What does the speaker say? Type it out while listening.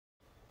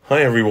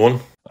Hi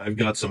everyone. I've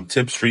got some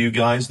tips for you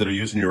guys that are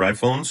using your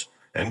iPhones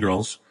and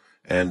girls.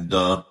 And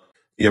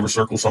you ever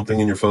circle something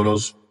in your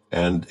photos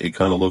and it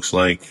kind of looks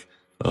like,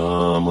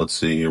 let's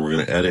see here, we're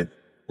going to edit.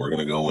 We're going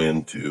to go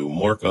into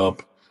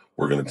markup.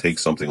 We're going to take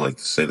something like,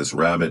 say, this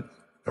rabbit,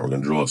 and we're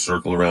going to draw a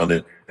circle around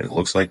it, and it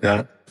looks like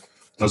that.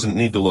 It doesn't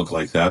need to look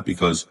like that,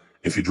 because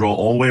if you draw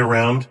all the way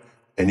around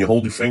and you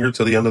hold your finger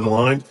to the end of the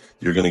line,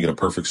 you're going to get a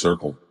perfect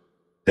circle.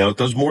 Now, it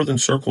does more than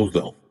circles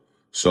though.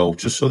 So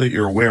just so that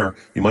you're aware,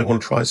 you might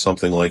want to try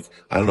something like,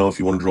 I don't know, if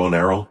you want to draw an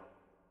arrow,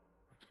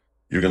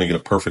 you're going to get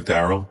a perfect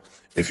arrow.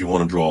 If you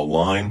want to draw a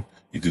line,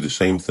 you do the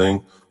same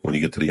thing. When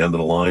you get to the end of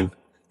the line,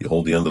 you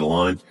hold the end of the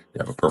line, you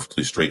have a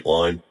perfectly straight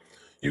line.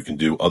 You can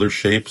do other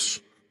shapes,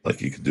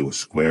 like you could do a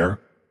square.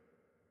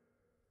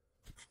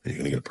 You're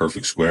going to get a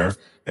perfect square.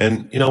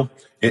 And,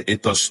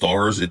 it does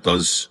stars, it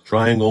does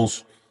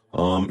triangles.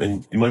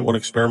 And you might want to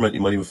experiment.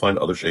 You might even find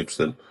other shapes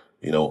that,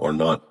 are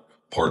not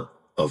part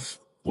of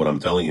what I'm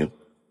telling you.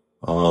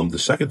 The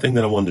second thing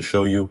that I wanted to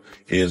show you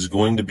is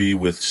going to be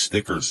with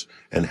stickers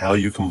and how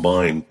you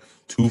combine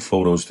two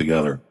photos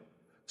together.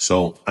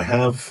 So I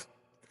have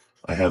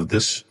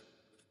this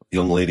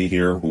young lady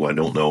here who I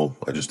don't know.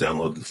 I just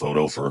downloaded the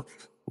photo for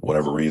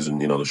whatever reason,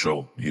 to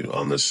show you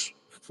on this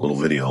little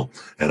video.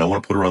 And I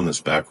want to put her on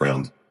this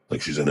background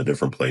like she's in a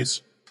different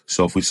place.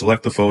 So if we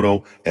select the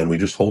photo and we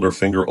just hold our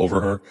finger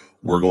over her,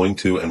 we're going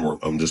to, and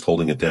I'm just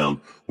holding it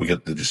down.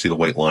 Did you see the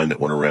white line that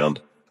went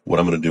around? What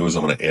I'm going to do is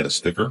I'm going to add a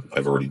sticker.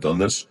 I've already done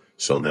this.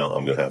 So now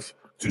I'm going to have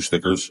two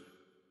stickers.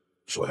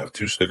 So I have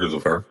two stickers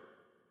of her.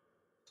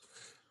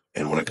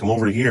 And when I come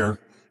over here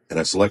and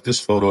I select this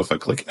photo, if I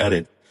click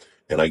edit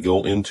and I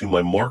go into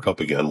my markup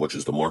again, which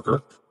is the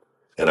marker,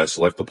 and I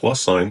select the plus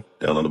sign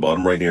down on the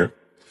bottom right here,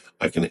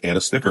 I can add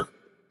a sticker.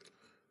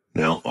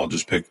 Now I'll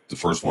just pick the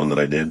first one that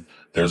I did.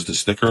 There's the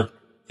sticker.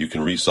 You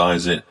can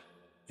resize it.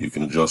 You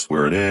can adjust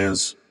where it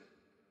is.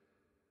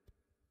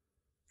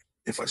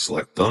 If I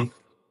select done,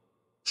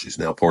 she's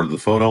now part of the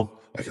photo.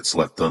 I can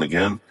select done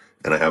again,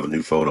 and I have a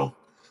new photo.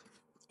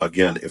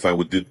 Again, if I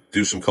would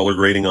do some color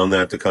grading on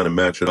that to kind of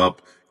match it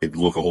up, it'd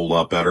look a whole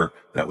lot better.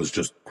 That was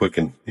just quick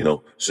and,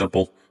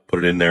 simple.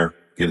 Put it in there,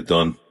 get it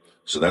done.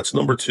 So that's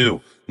number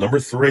 2. Number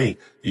 3,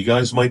 you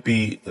guys might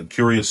be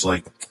curious,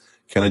 like,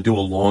 can I do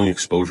a long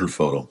exposure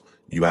photo?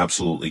 You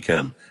absolutely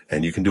can.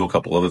 And you can do a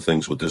couple other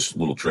things with this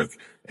little trick.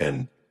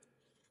 And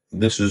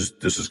this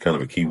is kind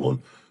of a key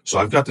one. So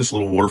I've got this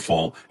little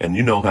waterfall, and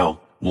you know how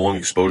long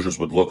exposures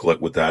would look like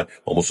with that,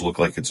 almost look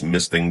like it's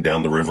misting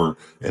down the river,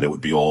 and it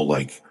would be all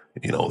like,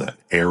 that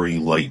airy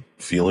light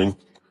feeling.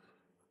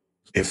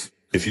 If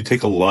you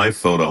take a live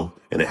photo,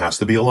 and it has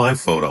to be a live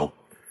photo,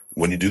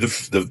 when you do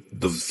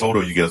the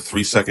photo, you get a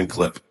 3-second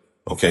clip.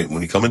 Okay,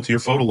 when you come into your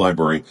photo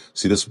library,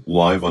 see this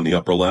live on the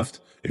upper left?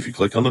 If you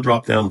click on the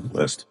drop down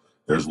list,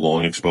 there's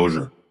long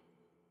exposure.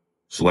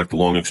 Select the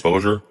long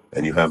exposure,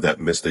 and you have that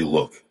misty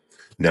look.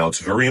 Now, it's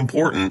very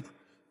important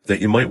that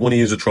you might want to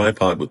use a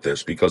tripod with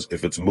this, because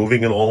if it's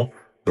moving at all,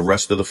 the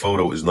rest of the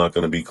photo is not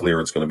going to be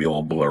clear. It's going to be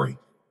all blurry.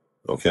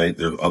 Okay,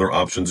 there are other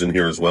options in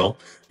here as well.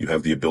 You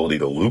have the ability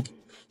to loop,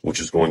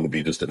 which is going to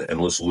be just an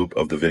endless loop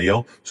of the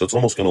video. So it's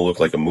almost going to look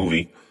like a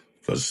movie,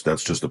 because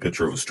that's just a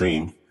picture of a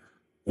stream.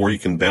 Or you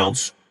can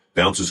bounce.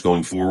 Bounce is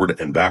going forward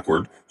and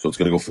backward. So it's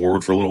going to go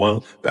forward for a little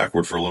while,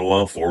 backward for a little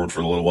while, forward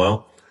for a little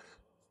while.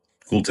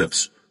 Cool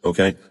tips.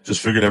 Okay.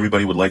 Just figured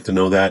everybody would like to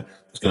know that.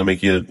 It's going to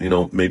make you,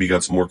 maybe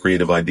got some more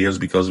creative ideas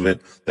because of it.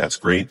 That's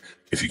great.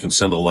 If you can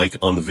send a like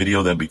on the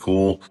video, that'd be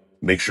cool.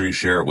 Make sure you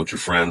share it with your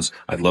friends.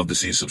 I'd love to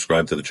see you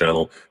subscribe to the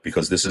channel,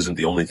 because this isn't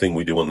the only thing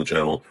we do on the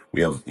channel.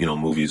 We have,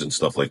 movies and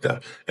stuff like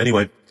that.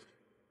 Anyway,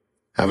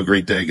 have a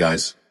great day,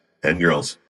 guys and girls.